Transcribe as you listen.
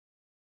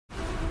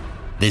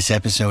This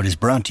episode is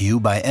brought to you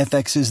by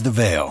FX's The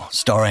Veil,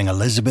 starring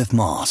Elizabeth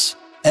Moss.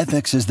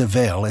 FX's The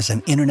Veil is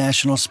an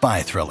international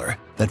spy thriller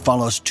that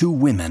follows two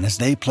women as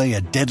they play a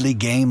deadly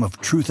game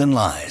of truth and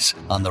lies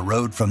on the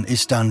road from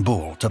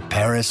Istanbul to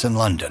Paris and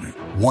London.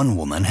 One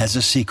woman has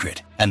a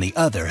secret, and the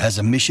other has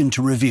a mission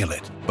to reveal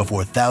it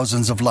before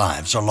thousands of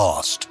lives are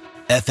lost.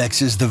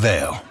 FX's The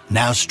Veil,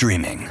 now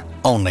streaming,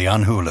 only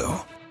on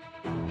Hulu.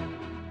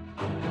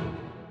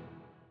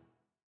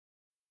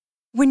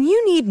 When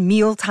you need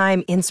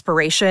mealtime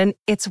inspiration,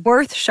 it's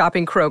worth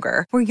shopping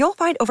Kroger, where you'll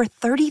find over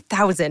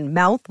 30,000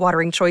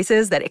 mouth-watering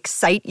choices that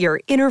excite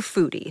your inner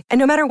foodie. And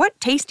no matter what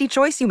tasty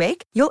choice you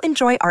make, you'll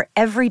enjoy our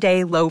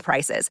everyday low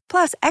prices,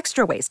 plus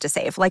extra ways to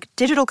save, like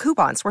digital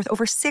coupons worth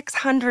over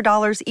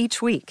 $600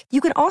 each week. You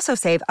can also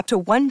save up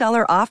to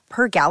 $1 off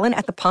per gallon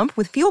at the pump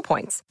with fuel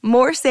points.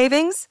 More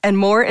savings and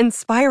more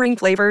inspiring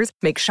flavors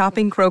make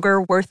shopping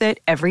Kroger worth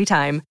it every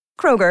time.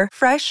 Kroger,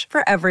 fresh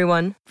for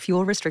everyone.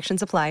 Fuel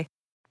restrictions apply.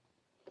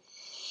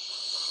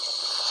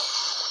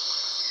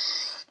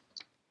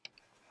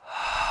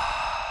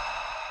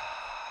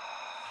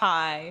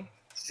 Hi.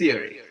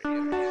 Theory.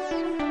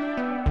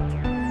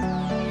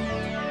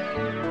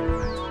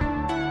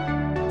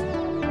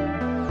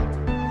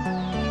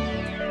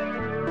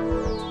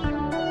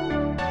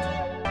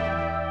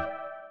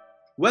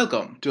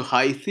 Welcome to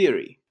High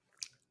Theory.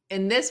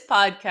 In this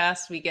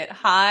podcast, we get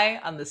high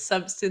on the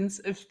substance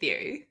of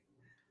theory.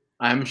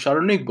 I'm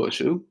Sharonik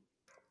Boshu.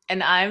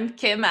 And I'm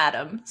Kim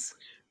Adams.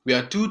 We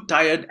are two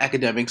tired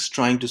academics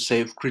trying to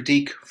save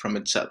critique from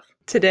itself.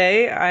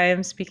 Today, I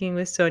am speaking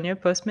with Sonia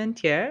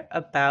Postmentier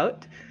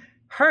about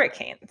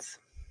hurricanes.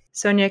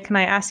 Sonia, can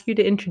I ask you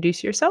to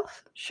introduce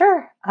yourself?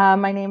 Sure.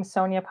 My name is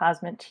Sonia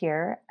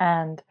Postmentier,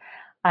 and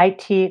I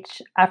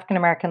teach African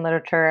American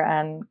literature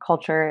and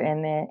culture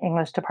in the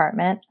English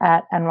department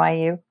at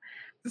NYU.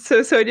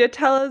 So, Sonia,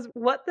 tell us,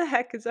 what the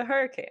heck is a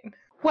hurricane?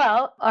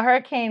 Well, a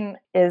hurricane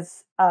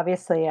is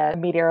obviously a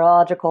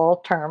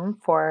meteorological term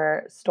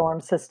for storm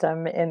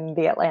system in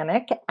the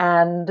Atlantic.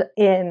 And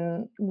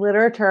in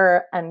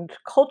literature and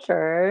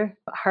culture,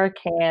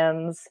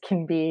 hurricanes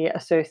can be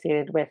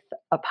associated with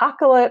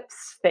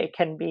apocalypse. They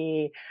can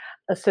be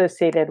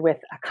associated with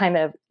a kind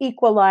of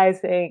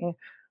equalizing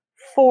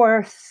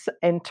force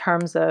in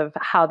terms of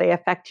how they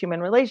affect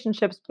human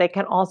relationships. They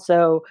can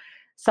also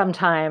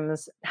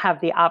sometimes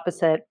have the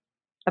opposite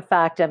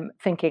effect. I'm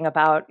thinking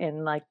about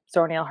in like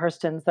Zora Neale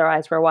Hurston's Their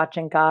Eyes Were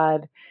Watching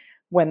God,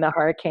 when the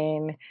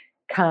hurricane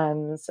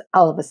comes,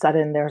 all of a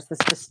sudden there's this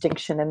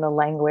distinction in the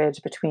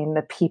language between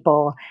the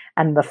people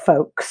and the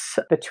folks,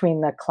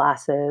 between the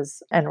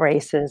classes and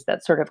races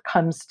that sort of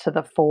comes to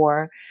the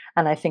fore.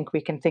 And I think we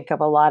can think of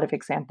a lot of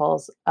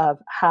examples of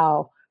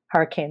how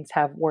hurricanes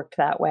have worked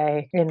that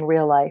way in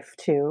real life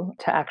too,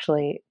 to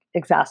actually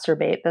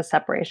exacerbate the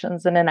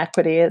separations and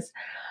inequities.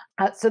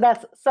 So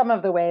that's some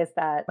of the ways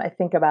that I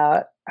think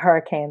about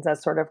hurricanes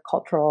as sort of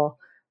cultural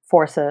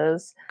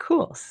forces.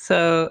 Cool.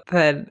 So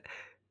then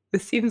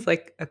this seems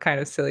like a kind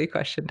of silly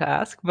question to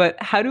ask,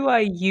 but how do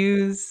I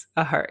use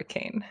a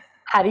hurricane?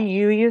 How do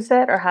you use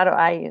it, or how do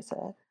I use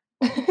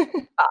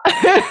it?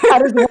 How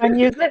does one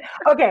use it?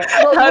 Okay.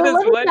 Well, how does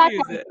one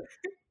use it?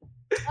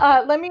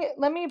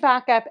 Let me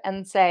back up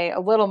and say a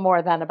little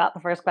more then about the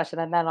first question,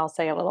 and then I'll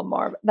say a little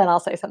more. Then I'll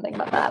say something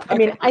about that. Okay. I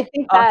mean, I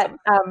think Awesome.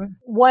 that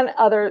one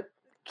other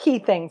key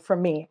thing for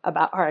me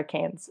about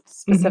hurricanes,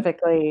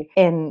 specifically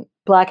in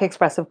Black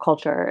expressive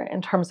culture,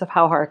 in terms of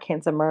how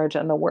hurricanes emerge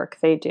and the work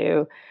they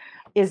do,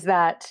 is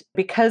that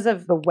because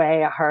of the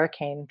way a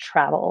hurricane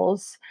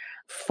travels,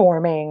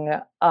 forming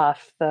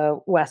off the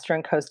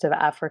western coast of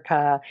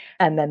Africa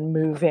and then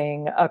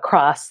moving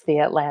across the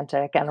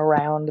Atlantic and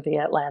around the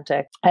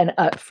Atlantic and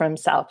up from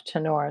south to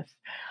north,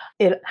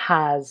 it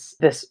has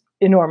this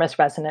enormous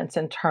resonance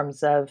in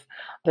terms of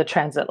the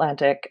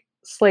transatlantic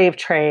slave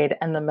trade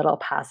and the Middle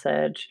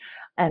Passage,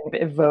 and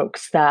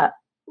evokes that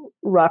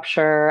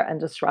rupture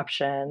and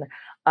disruption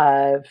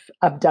of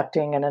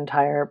abducting an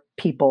entire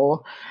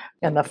people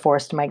and the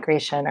forced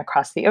migration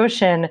across the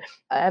ocean,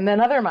 and then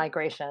other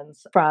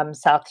migrations from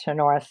south to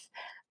north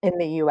in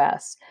the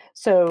US.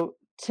 So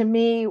to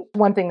me,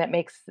 one thing that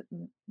makes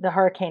the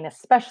hurricane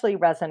especially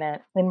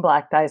resonant in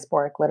Black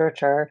diasporic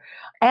literature,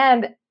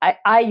 and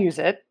I use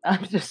it,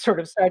 I'm just sort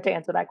of start to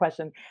answer that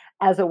question,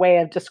 as a way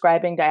of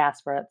describing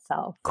diaspora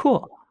itself.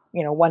 Cool.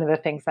 You know, one of the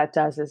things that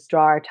does is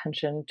draw our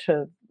attention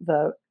to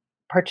the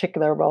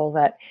particular role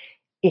that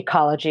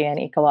ecology and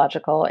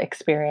ecological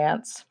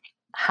experience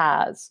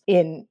has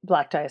in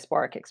Black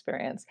diasporic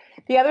experience.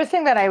 The other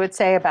thing that I would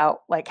say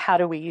about like, how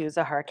do we use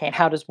a hurricane?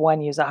 How does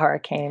one use a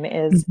hurricane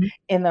is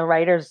in the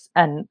writers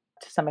and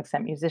to some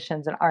extent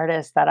musicians and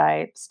artists that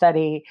I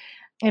study,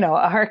 you know,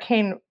 a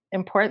hurricane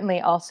importantly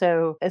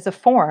also is a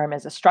form,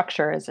 is a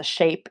structure, is a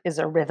shape, is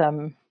a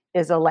rhythm,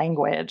 is a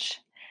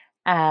language.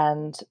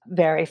 And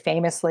very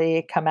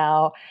famously,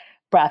 Kamau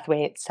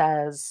Brathwaite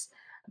says,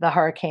 the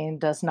hurricane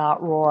does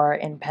not roar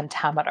in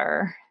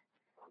pentameter.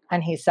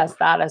 And he says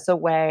that as a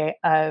way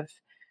of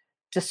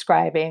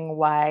describing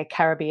why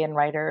Caribbean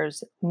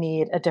writers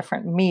need a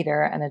different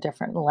meter and a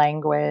different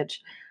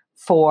language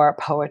for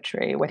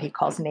poetry, what he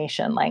calls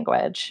nation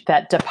language,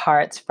 that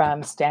departs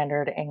from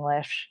standard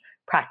English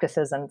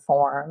practices and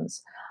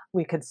forms.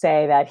 We could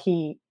say that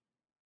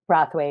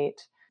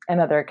Brathwaite, and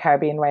other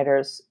Caribbean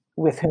writers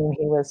with whom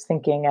he was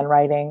thinking and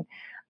writing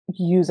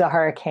use a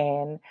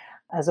hurricane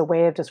as a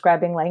way of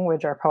describing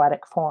language or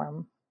poetic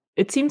form.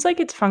 It seems like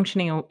it's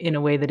functioning in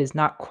a way that is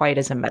not quite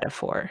as a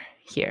metaphor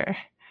here.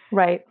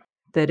 Right.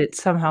 That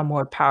it's somehow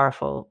more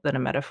powerful than a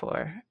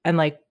metaphor. And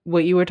like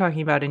what you were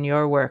talking about in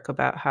your work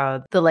about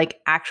how the like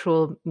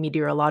actual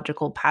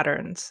meteorological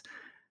patterns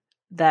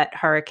that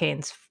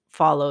hurricanes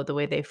follow, the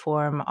way they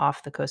form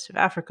off the coast of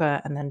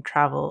Africa and then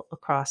travel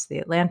across the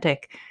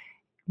Atlantic,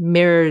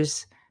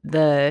 mirrors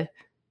the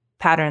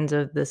patterns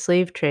of the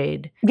slave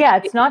trade. Yeah,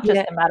 it's not just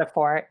Yeah. a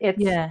metaphor.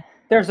 Yeah.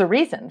 There's a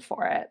reason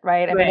for it,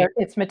 right? I mean, Right.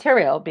 it's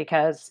material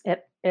because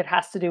it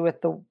has to do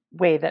with the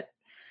way that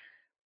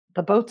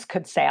the boats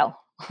could sail.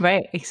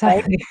 Right. Right?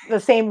 Exactly. The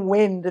same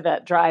wind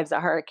that drives a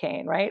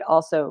hurricane, right,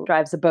 also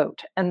drives a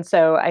boat. And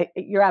so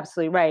you're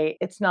absolutely right.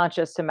 It's not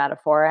just a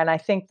metaphor. And I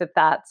think that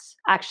that's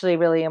actually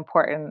really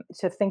important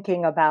to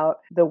thinking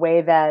about the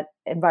way that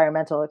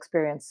environmental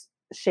experience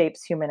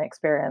shapes human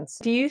experience.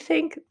 Do you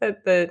think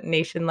that the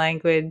nation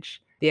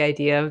language, the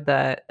idea of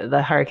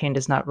the hurricane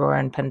does not roar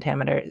in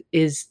pentameter,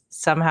 is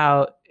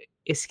somehow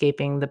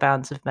escaping the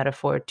bounds of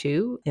metaphor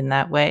too in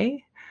that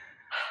way?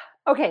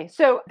 Okay,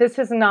 so this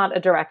is not a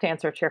direct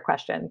answer to your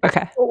question.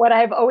 Okay. But what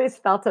I've always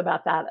felt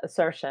about that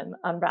assertion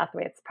on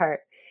Brathwaite's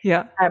part,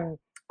 Yeah.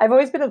 I've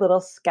always been a little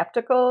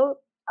skeptical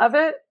of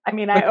it. I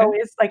mean, Okay.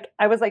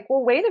 I was like,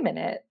 well, wait a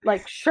minute.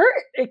 Like, sure,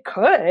 it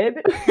could,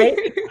 right?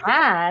 It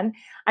can.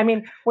 I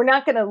mean, we're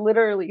not going to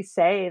literally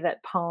say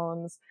that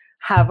poems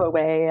have a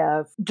way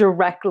of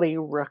directly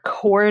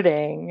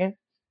recording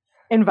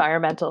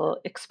environmental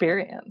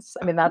experience.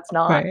 I mean, that's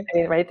not Right.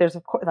 right. There's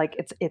of course like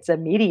it's a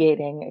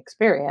mediating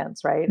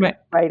experience, right? Right.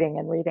 Writing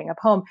and reading a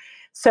poem.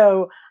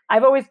 So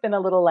I've always been a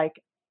little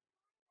like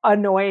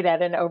annoyed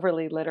at an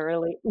overly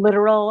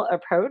literal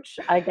approach,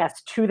 I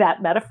guess, to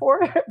that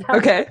metaphor. If that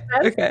Okay.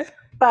 makes sense. Okay.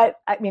 But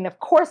I mean, of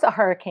course, a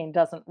hurricane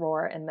doesn't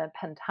roar in the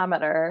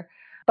pentameter,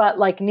 but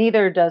like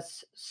neither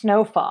does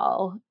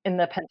snowfall in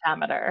the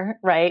pentameter,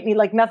 right?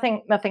 Like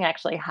nothing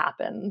actually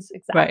happens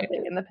Right. exactly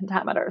in the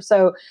pentameter.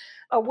 So,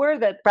 a word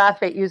that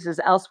Brathwaite uses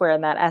elsewhere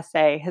in that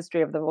essay,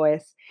 History of the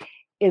Voice,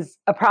 is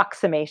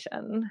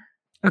approximation.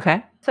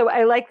 Okay. So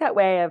I like that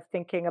way of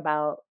thinking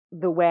about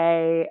the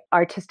way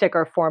artistic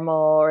or formal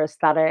or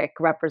aesthetic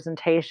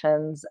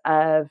representations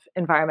of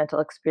environmental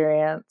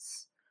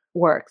experience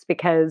works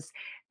because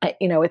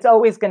it's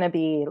always going to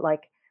be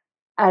like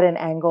at an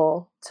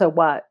angle to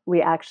what we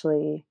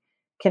actually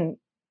can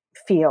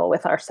feel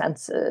with our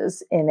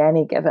senses in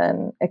any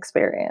given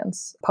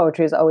experience.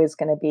 Poetry is always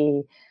going to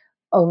be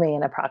only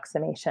an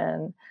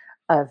approximation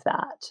of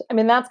that. I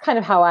mean, that's kind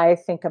of how I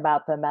think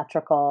about the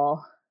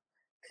metrical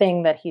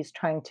thing that he's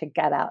trying to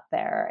get out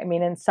there. I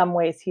mean, in some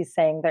ways, he's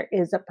saying there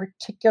is a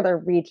particular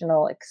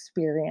regional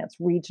experience,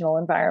 regional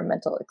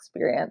environmental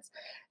experience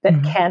that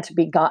Mhm. can't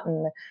be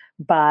gotten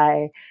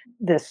by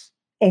this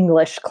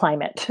English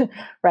climate,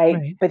 right?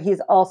 Right. But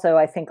he's also,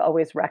 I think,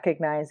 always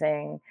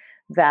recognizing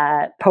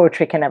that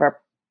poetry can never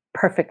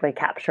perfectly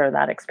capture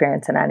that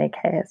experience in any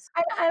case.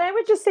 And I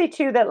would just say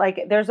too that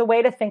like there's a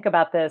way to think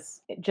about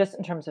this just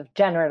in terms of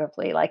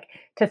generatively, like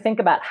to think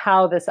about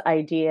how this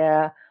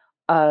idea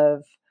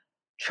of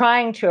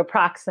trying to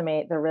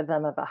approximate the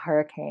rhythm of a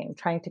hurricane,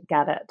 trying to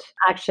get it,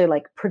 actually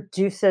like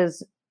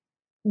produces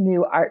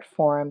new art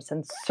forms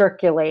and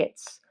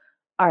circulates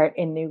art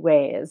in new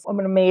ways. An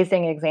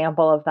amazing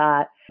example of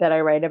that I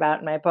write about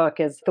in my book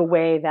is the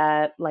way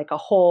that like a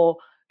whole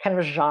kind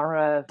of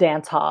genre of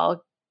dance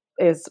hall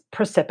is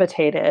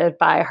precipitated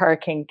by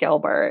Hurricane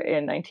Gilbert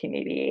in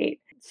 1988.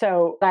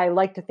 So I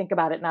like to think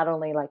about it not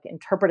only like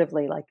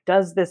interpretively, like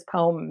does this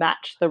poem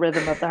match the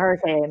rhythm of the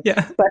hurricane,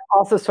 Yeah. but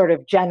also sort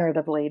of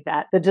generatively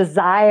that the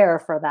desire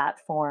for that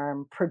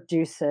form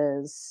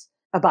produces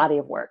a body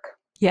of work.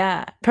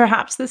 Yeah.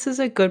 Perhaps this is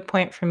a good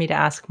point for me to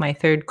ask my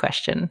third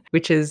question,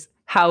 which is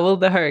how will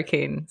the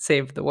hurricane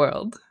save the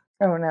world?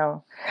 Oh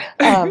no.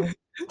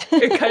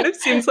 It kind of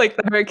seems like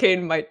the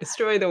hurricane might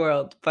destroy the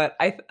world, but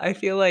I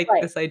feel like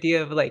Right. this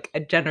idea of like a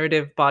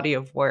generative body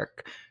of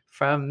work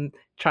from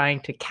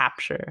trying to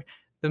capture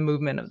the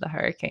movement of the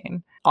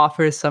hurricane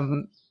offers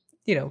some,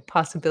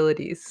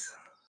 possibilities.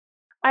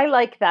 I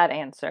like that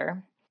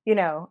answer.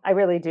 I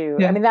really do.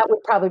 I Yeah. mean, that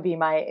would probably be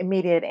my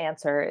immediate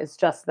answer is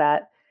just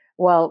that,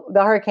 well,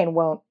 the hurricane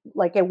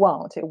it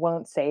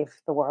won't save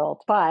the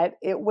world, but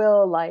it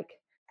will like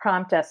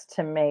prompt us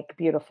to make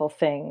beautiful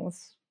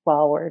things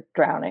while we're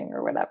drowning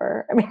or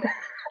whatever. I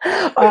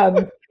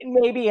mean,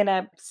 maybe in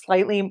a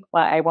slightly,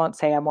 well, I won't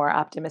say a more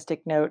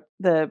optimistic note,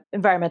 the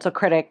environmental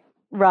critic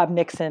Rob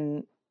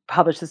Nixon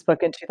published this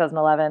book in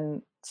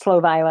 2011, Slow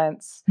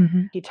Violence.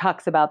 Mhm. He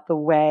talks about the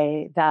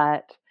way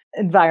that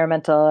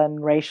environmental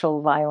and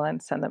racial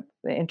violence and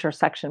the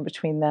intersection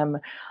between them,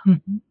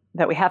 Mhm.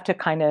 that we have to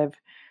kind of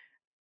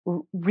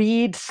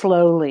read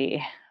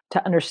slowly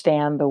to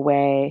understand the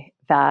way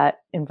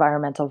that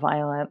environmental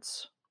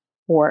violence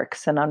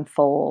works and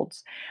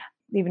unfolds.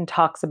 Even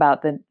talks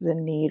about the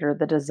need or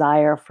the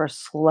desire for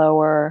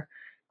slower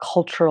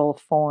cultural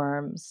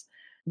forms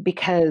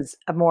because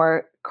a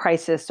more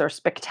crisis or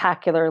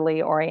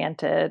spectacularly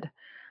oriented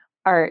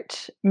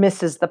art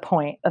misses the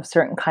point of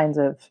certain kinds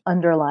of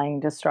underlying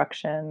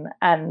destruction.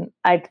 And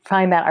I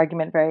find that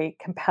argument very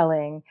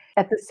compelling.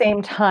 At the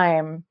same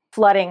time,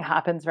 flooding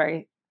happens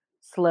very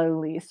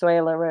slowly,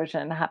 soil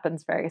erosion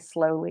happens very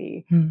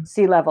slowly,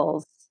 sea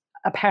levels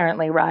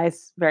apparently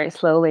rise very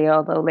slowly,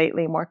 although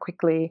lately more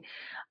quickly.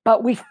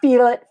 But we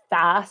feel it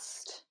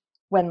fast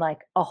when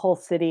like a whole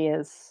city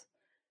is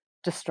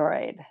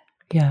destroyed.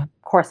 Yeah.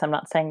 Of course, I'm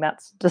not saying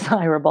that's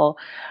desirable,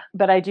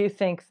 but I do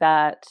think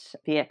that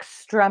the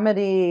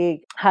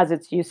extremity has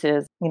its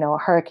uses. You know, a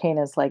hurricane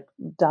is like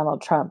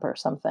Donald Trump or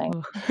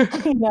something.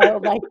 You know,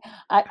 like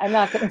I'm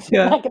not going to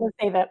Yeah.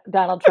 say that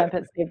Donald Trump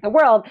has saved the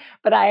world,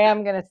 but I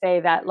am going to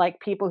say that like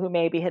people who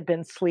maybe had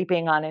been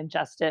sleeping on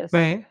injustice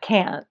Right.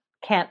 can't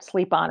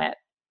sleep on it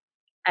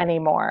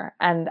anymore.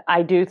 And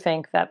I do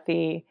think that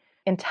the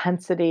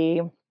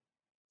intensity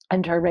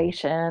and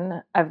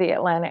duration of the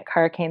Atlantic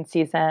hurricane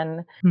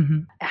season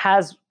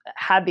has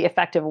had the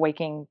effect of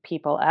waking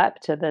people up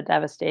to the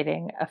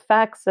devastating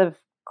effects of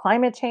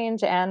climate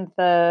change and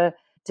the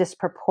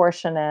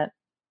disproportionate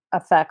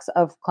effects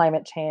of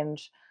climate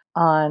change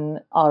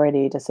on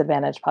already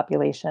disadvantaged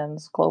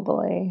populations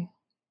globally.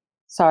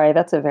 Sorry,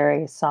 that's a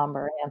very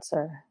somber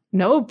answer.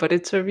 No, but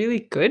it's a really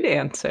good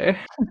answer.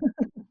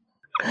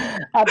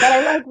 But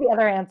I like the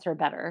other answer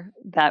better,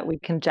 that we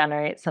can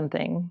generate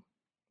something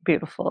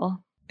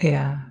beautiful.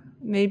 Yeah.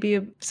 Maybe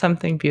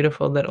something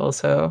beautiful that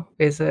also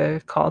is a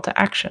call to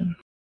action.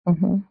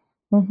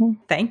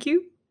 Thank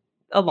you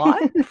a lot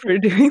for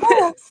doing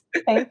Cool. this.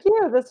 Thank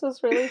you. This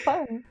was really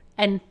fun.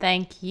 And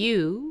thank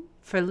you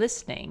for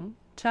listening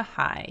to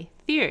High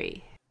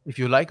Theory. If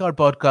you like our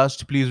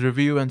podcast, please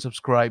review and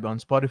subscribe on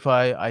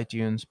Spotify,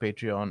 iTunes,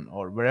 Patreon,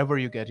 or wherever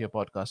you get your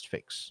podcast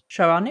fix.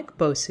 Sharonik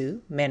Bosu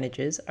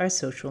manages our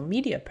social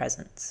media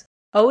presence.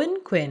 Owen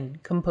Quinn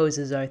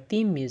composes our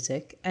theme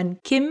music,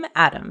 and Kim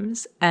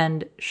Adams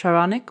and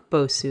Sharonik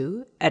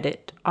Bosu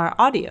edit our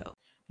audio.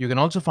 You can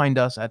also find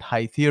us at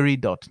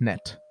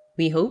hightheory.net.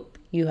 we hope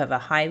you have a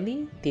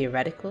highly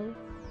theoretical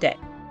day.